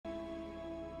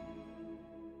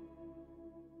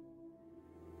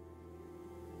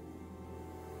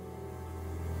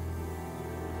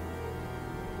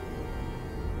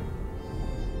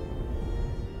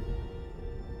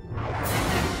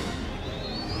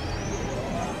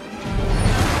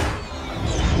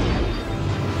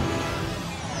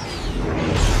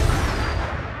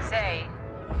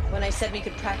said we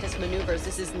could practice maneuvers.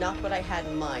 This is not what I had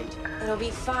in mind. It'll be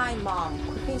fine, Mom.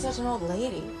 Quit being such an old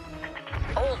lady.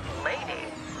 Old lady?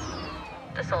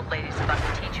 This old lady's about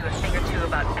to teach you a thing or two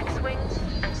about X-Wings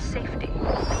and safety.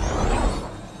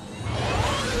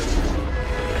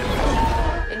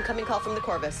 Incoming call from the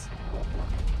Corvus.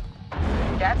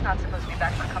 Dad's not supposed to be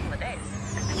back for a couple of days.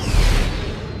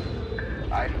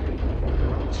 Iden,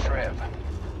 it's Shriv.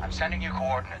 I'm sending you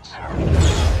coordinates.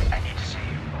 I need to see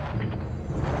you.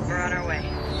 We're on our way.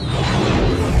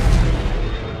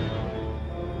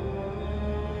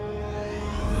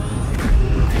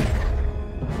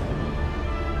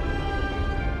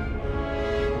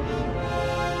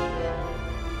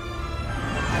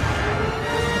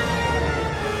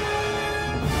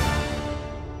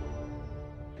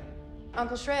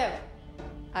 Uncle Shriv,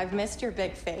 I've missed your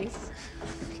big face.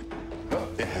 Oh,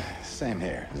 yeah, same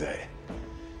here, Zay.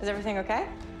 Is everything okay?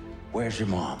 Where's your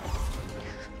mom?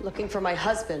 Looking for my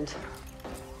husband.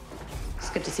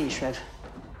 It's good to see you, Shriv.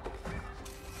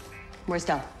 Where's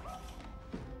Del?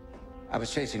 I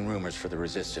was chasing rumors for the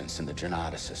resistance in the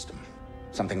Janata system.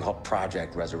 Something called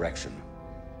Project Resurrection.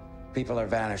 People are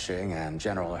vanishing, and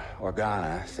General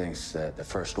Organa thinks that the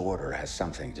First Order has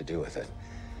something to do with it.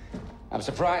 I'm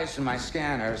surprised when my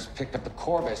scanners picked up the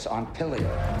Corvus on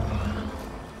Pilio.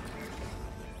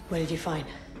 What did you find?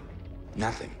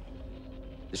 Nothing.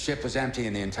 The ship was empty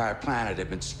and the entire planet had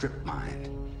been strip mined.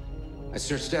 I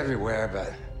searched everywhere,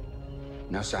 but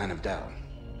no sign of Del.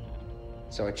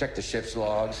 So I checked the ship's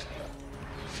logs,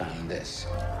 found this.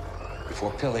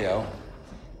 Before Pilio,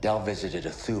 Del visited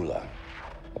Athula,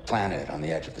 a planet on the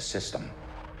edge of the system.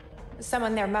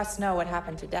 Someone there must know what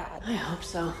happened to Dad. I hope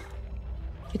so.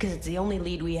 Because it's the only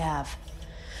lead we have.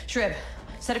 Shriv,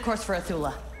 set a course for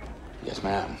Athula. Yes,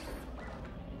 ma'am.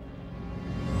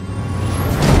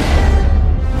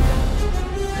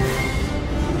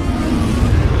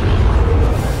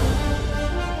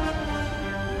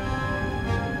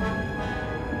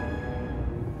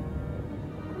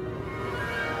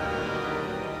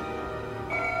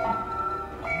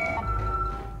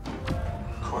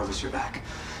 Corvus, you're back.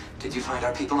 Did you find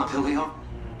our people on Pilio?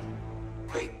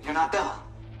 Wait, you're not Del.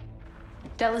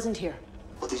 Del isn't here.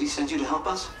 Well, did he send you to help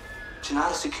us?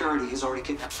 Janata Security has already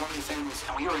kidnapped so many families,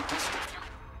 and we are in risk.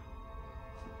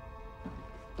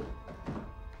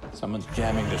 Someone's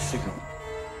jamming the signal.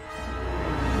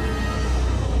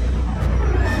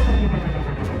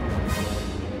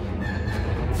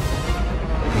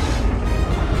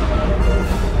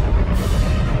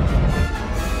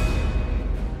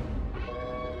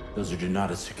 Those are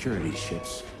Janata security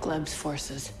ships. Gleb's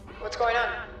forces. What's going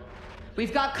on?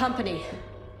 We've got company.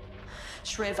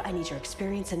 Shriv, I need your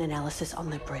experience and analysis on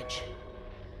the bridge.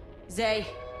 Zay.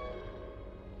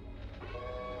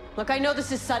 Look, I know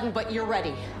this is sudden, but you're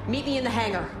ready. Meet me in the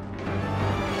hangar.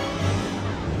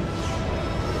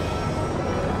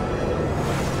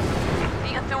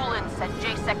 The Athulans said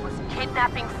JSEC was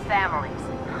kidnapping families.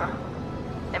 Huh.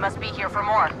 They must be here for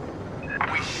more.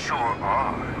 We sure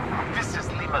are. This is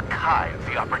Lima Kai of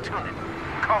the Opportunity,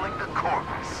 calling the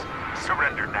Corvus.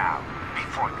 Surrender now,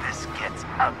 before this gets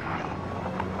ugly.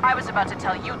 I was about to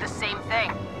tell you the same thing.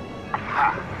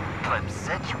 Ha! Clem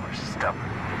said you were stubborn,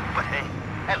 but hey,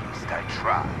 at least I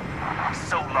tried.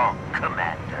 So long,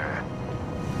 Commander.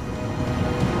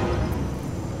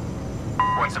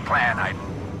 What's the plan, Iden?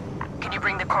 Can you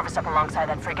bring the Corvus up alongside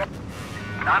that frigate?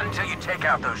 Not until you take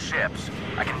out those ships.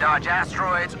 I can dodge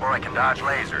asteroids, or I can dodge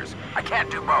lasers. I can't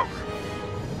do both.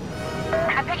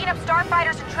 I'm picking up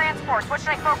starfighters and transports. What should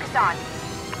I focus on?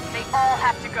 They all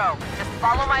have to go. Just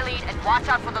follow my lead and watch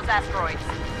out for those asteroids.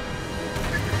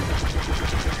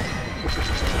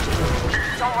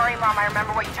 Don't worry, Mom. I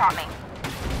remember what you taught me.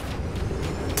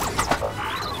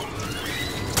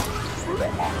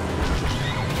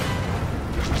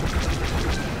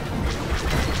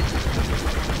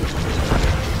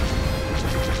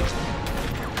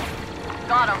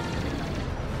 Got him.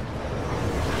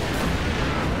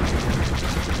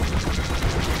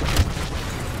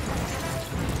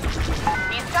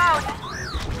 He's down.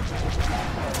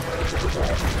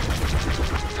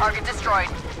 Target destroyed.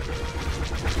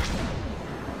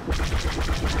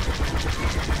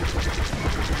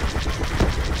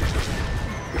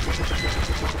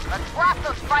 Let's blast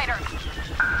those fighters.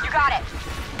 You got it.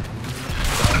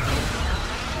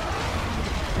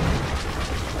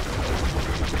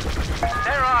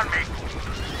 They're on me.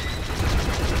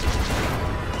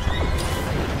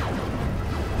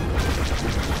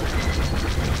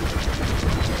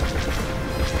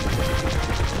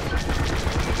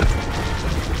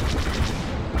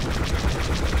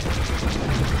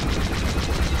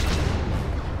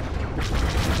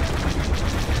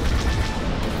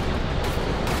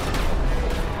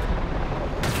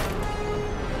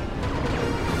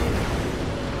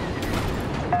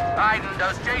 Iden,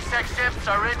 those JSEC ships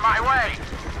are in my way.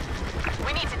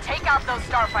 We need to take out those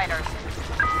starfighters.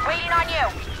 Waiting on you.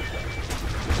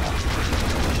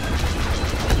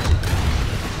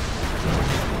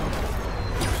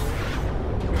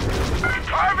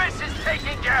 Jarvis is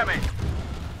taking damage.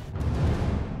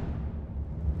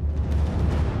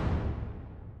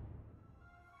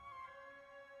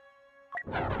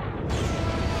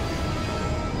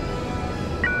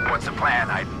 What's the plan,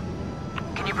 Iden?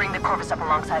 Can you bring the Corvus up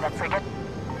alongside that frigate?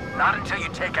 Not until you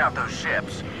take out those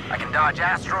ships. I can dodge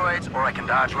asteroids or I can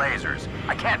dodge lasers.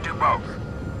 I can't do both.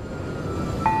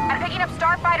 I'm picking up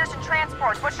starfighters and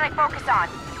transports. What should I focus on?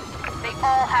 They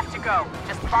all have to go.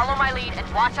 Just follow my lead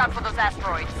and watch out for those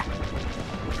asteroids.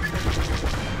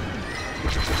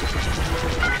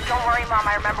 Don't worry, Mom.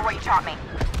 I remember what you taught me.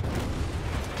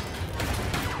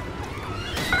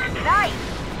 Nice!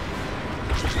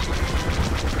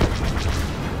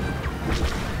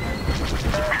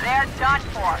 They're done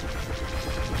for.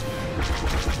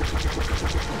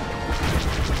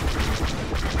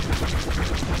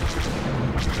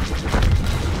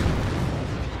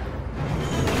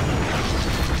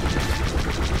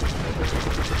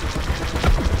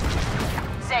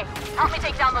 Say, help me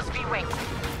take down those V-wings.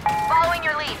 Following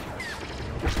your lead.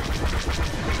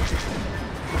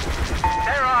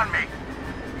 They're on me.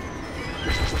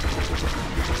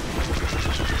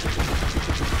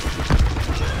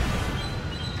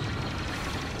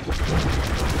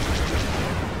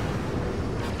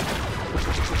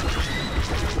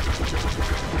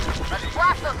 Let's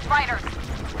blast those fighters.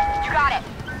 You got it.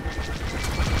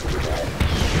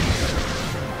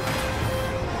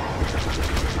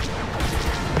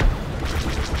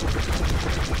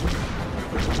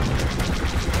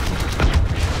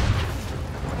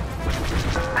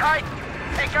 Iden,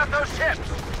 take out those ships.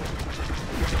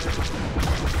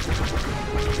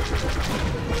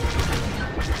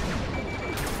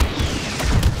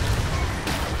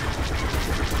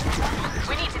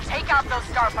 We need to take out those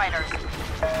starfighters.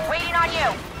 Waiting on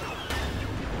you.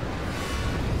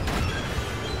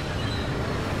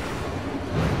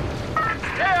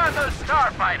 Stay on those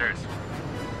starfighters.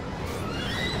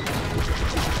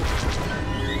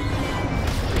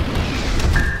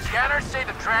 Scanners say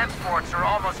the transports are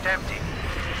almost empty.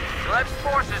 Gleb's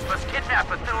forces must kidnap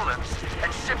Bethulans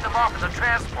and ship them off in the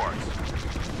transports.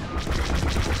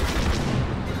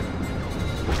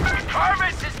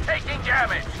 Jarvis is taking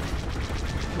damage.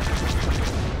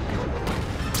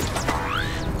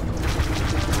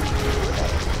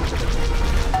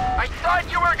 I thought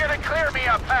you were gonna clear me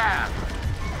a path.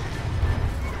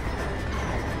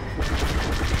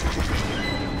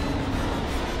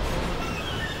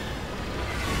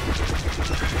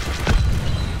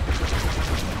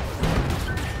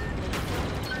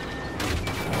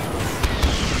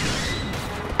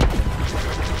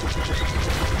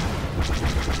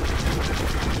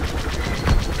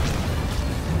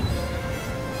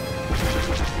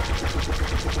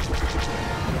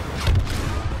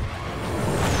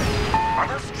 Are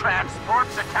those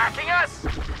transports attacking us?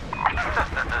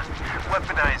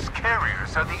 Weaponized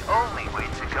carriers are the only way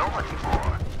to go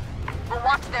anymore. We'll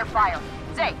watch their fire.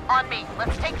 Zay, on me.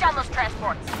 Let's take down those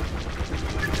transports.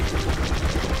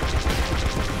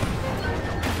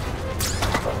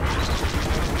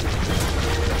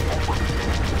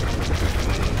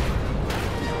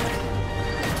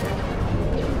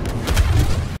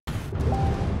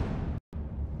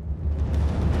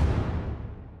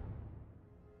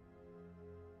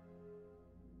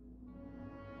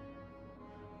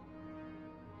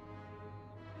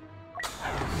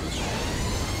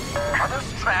 Are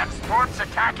those transports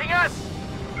attacking us?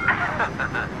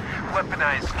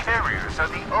 Weaponized carriers are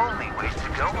the only way to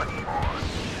go anymore.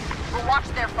 We'll watch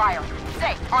their fire.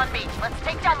 Zay, on me. Let's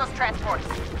take down those transports.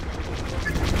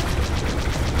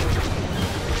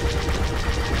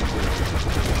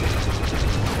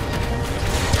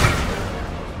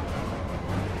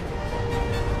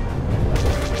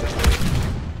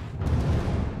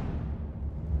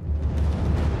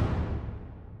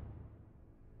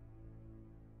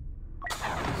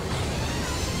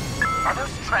 Are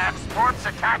those transports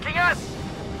attacking us?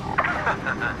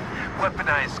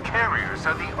 Weaponized carriers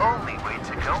are the only way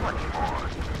to go anymore.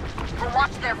 We'll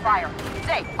watch their fire.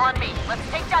 Zay, on me. Let's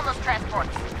take down those transports.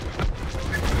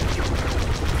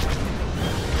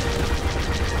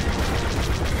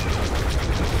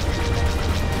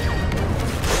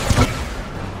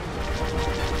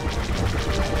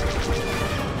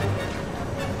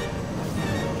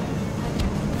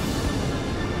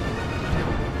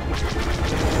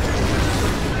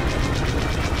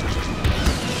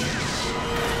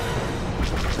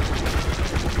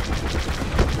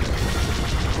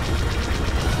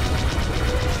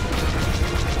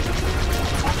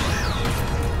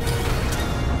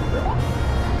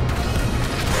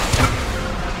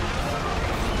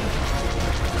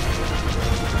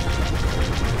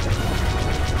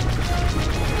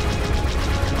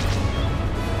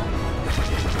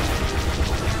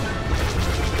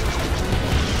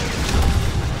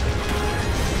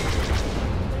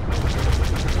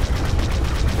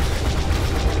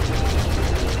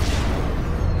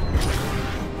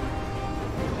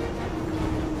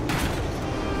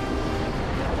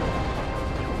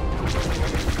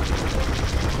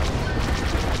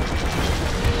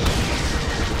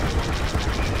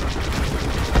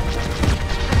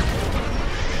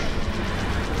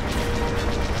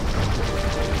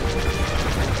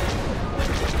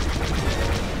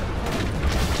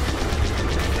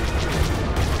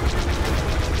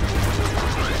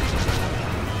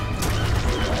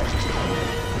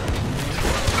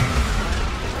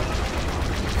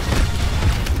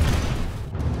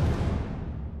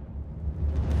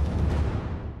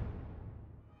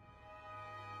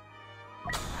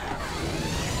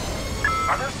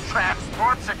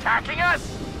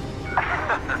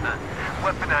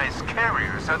 Weaponized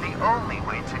carriers are the only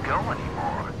way to go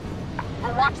anymore.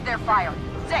 We'll watch their fire.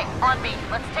 Zay, on me.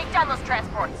 Let's take down those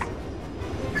transports.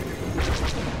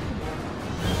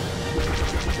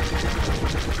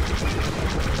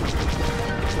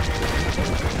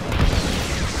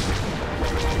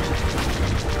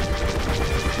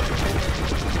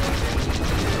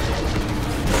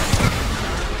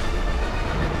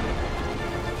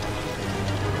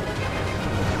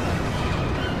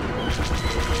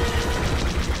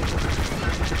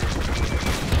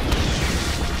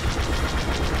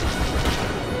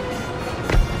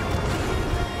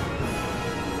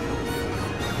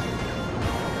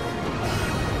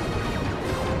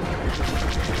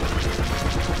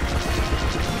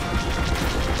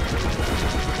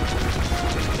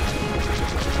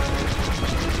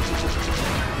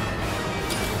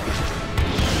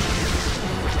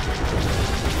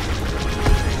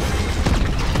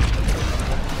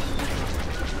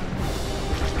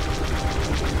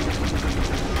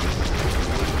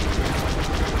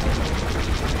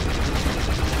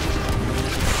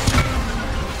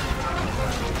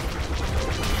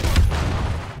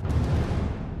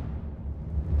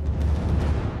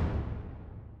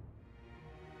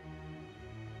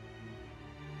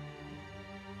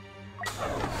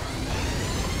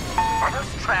 Are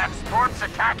those transports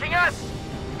attacking us?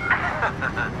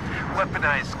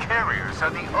 Weaponized carriers are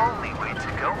the only way to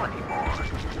go anymore.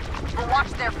 We'll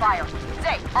watch their fire.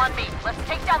 Zay, on me. Let's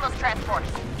take down those transports.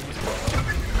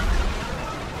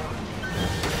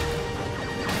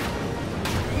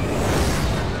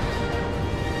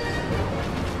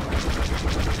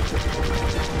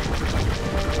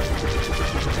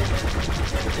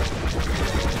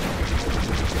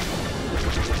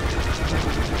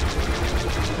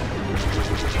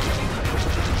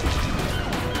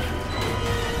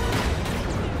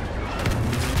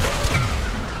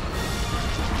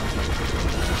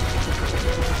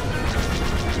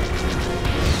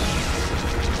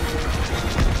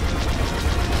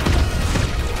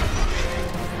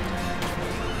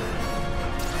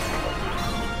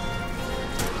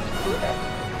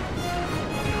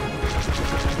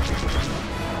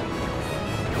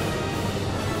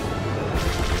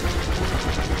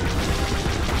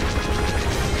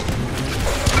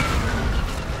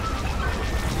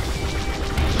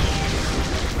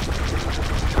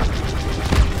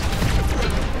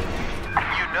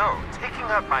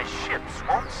 Up my ships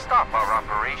won't stop our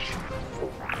operation.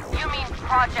 You mean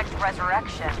Project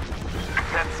Resurrection?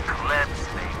 That's Gleb's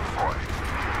name for it.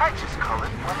 I just call it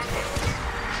what it is.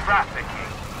 Trafficking.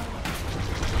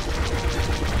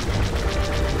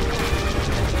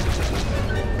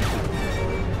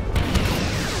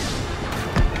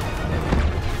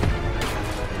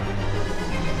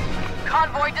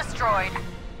 Convoy destroyed.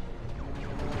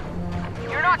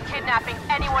 You're not kidnapping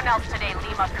anyone else today,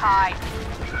 Lima Kai.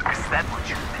 Is that what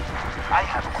you think? I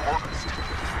have quarters to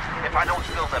meet. If I don't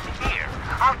fill them here,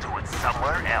 I'll do it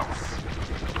somewhere else.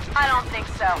 I don't think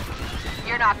so.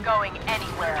 You're not going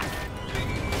anywhere.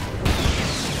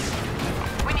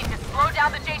 We need to slow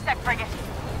down the JSEC frigate.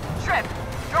 Shriv,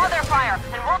 draw their fire,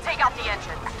 and we'll take out the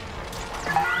engines.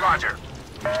 Roger.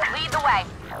 Lead the way.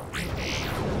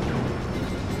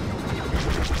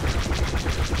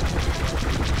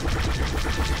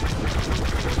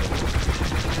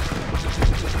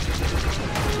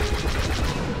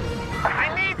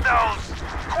 I need those!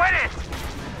 Quit it!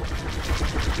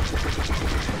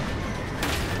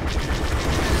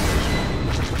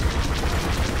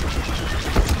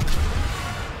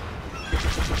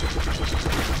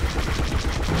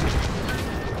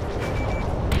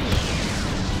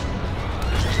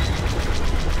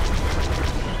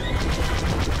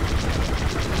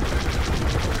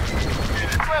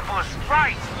 Gleb was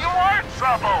right! You are in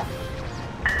trouble!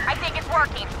 I think it's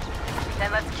working.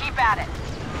 Then let's keep at it.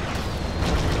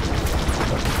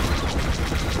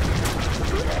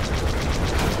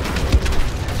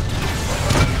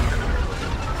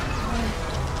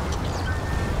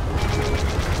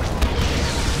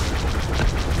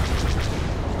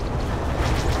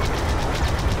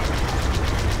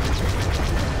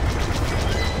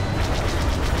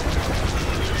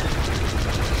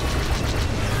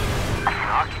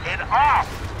 Knock it off!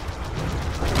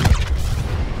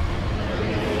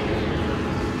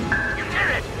 You did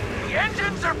it! The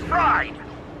engines are fried!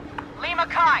 Lima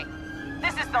Kai,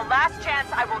 this is the last chance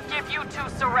I will give you to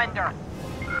surrender.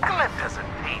 Gleb doesn't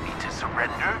pay me to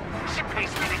surrender. She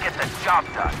pays me to get the job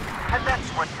done. And that's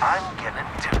what I'm gonna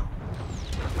do.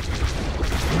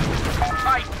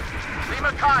 Iden,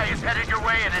 Lima Kai is headed your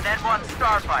way in an N1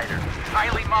 starfighter,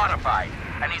 highly modified,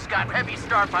 and he's got heavy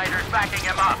starfighters backing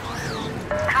him up.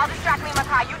 I'll distract Lima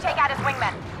Kai. You take out his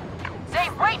wingmen. Zay,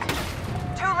 wait!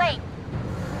 Too late!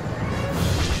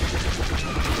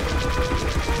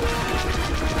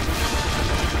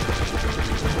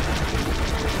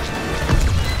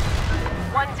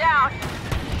 One down.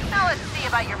 Now let's see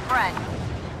about your friend.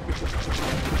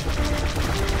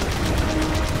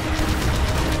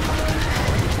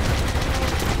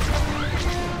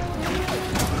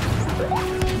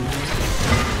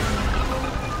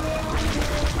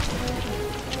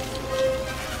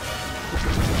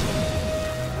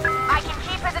 I can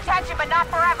keep his attention, but not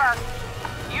forever.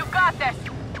 You got this.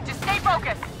 Just stay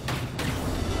focused.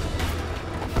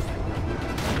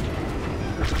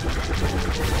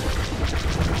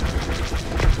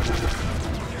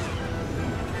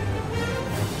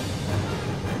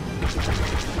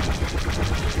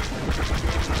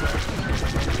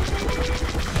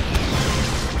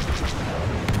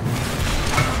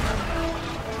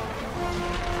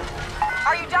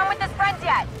 Are you done with his friends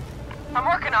yet? I'm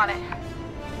working on it.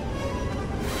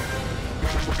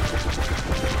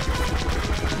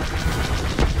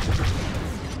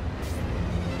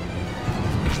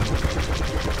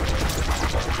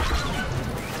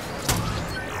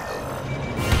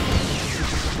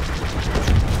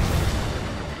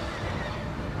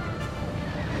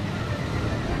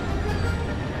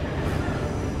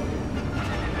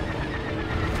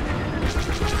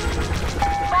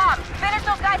 Bob, finish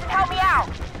those guys and help me out.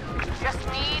 Just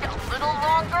need a little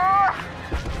longer.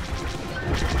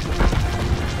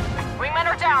 Wingmen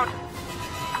are down.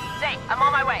 Zay, I'm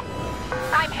on my way.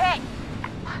 I'm hit.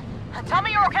 Tell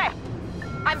me you're okay.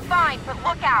 I'm fine, but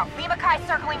look out. Lima Kai's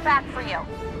circling back for you.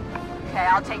 Okay,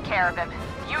 I'll take care of him.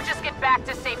 You just get back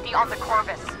to safety on the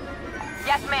Corvus.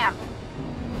 Yes, ma'am.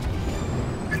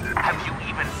 Have you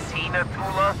even seen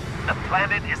Athula? The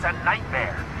planet is a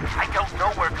nightmare. I don't know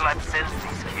where Glenn sends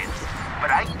these kids,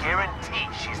 but I guarantee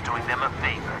she's doing them a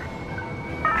favor.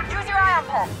 Use your ion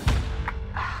pulse.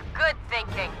 Good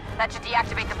thinking. That should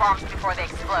deactivate the bombs before they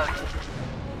explode.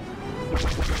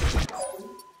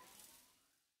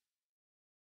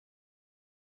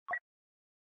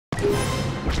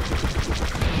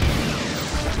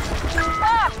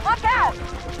 Bob, look out!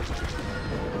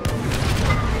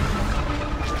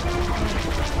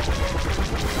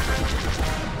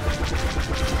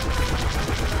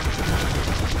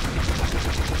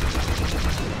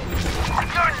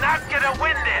 You're not gonna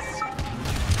win this!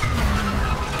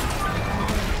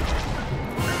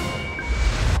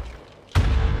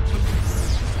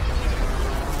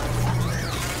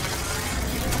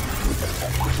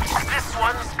 This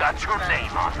one's got your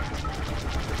name on it.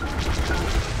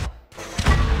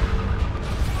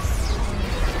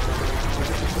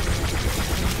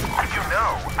 You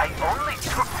know, I only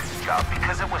took this job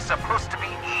because it was supposed to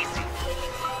be easy.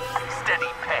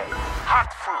 Steady pay,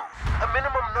 hot food, a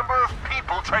minimum number of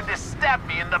people trying to stab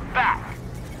me in the back.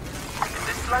 In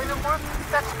this line of work,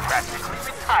 that's practically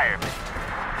retirement.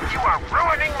 You are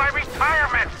ruining my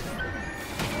retirement!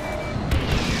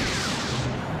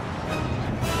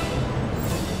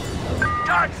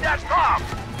 Dodge that bomb!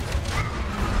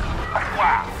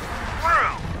 Wow,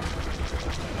 rude!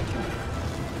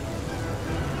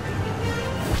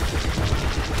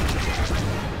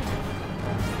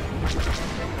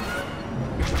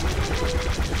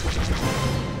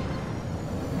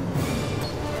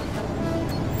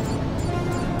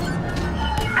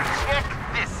 Check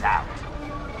this out.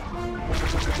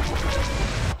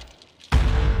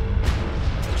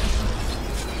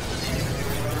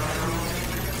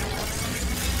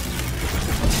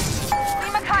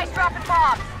 Lima Kai's dropping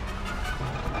bombs.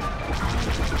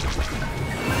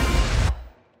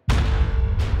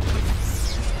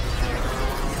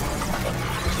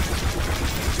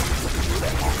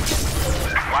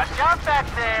 Watch out back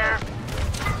there!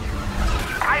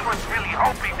 I was really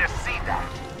hoping to see that.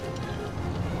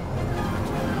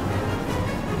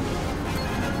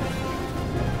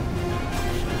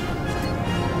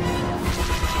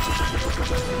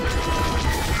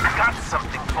 I got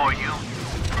something for you.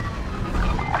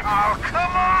 Oh,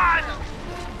 come on!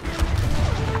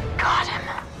 Got him.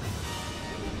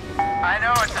 I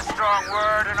know it's a strong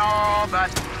word and all, but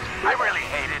I really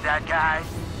hated that guy.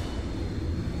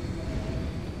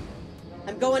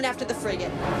 I'm going after the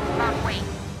frigate. Wait.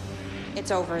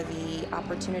 It's over. The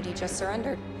opportunity just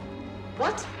surrendered.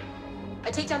 What?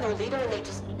 I take down their leader and they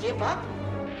just give up?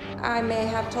 I may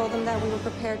have told them that we were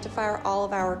prepared to fire all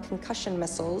of our concussion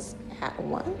missiles at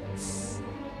once.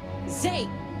 Zay,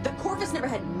 the Corvus never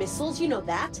had missiles, you know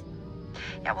that?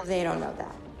 Yeah, well, they don't know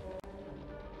that.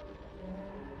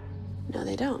 No,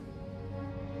 they don't.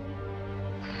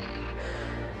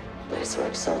 Nice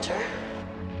work, soldier.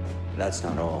 That's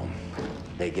not all.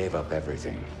 They gave up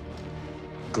everything.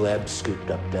 Gleb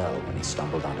scooped up Bell when he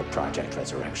stumbled onto Project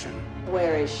Resurrection.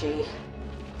 Where is she?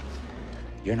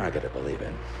 You're not gonna believe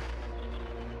it.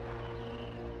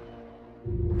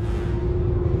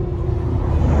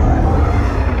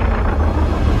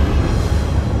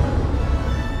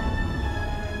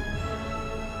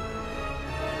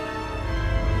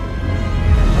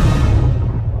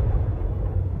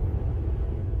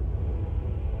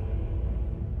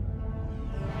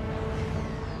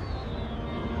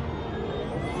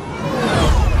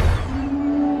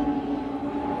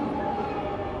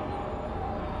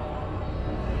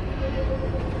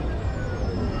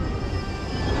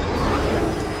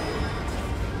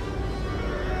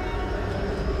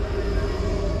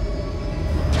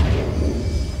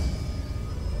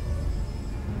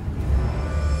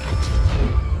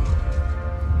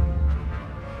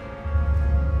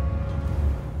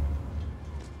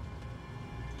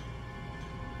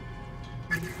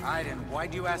 Iden,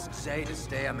 why'd you ask Zay to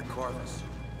stay on the Corvus?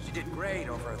 She did great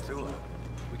over at Thula.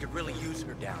 We could really use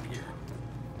her down here.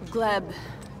 Gleb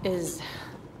is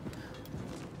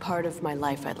part of my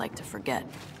life I'd like to forget.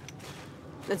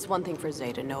 It's one thing for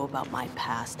Zay to know about my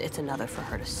past. It's another for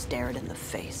her to stare it in the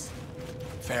face.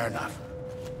 Fair enough.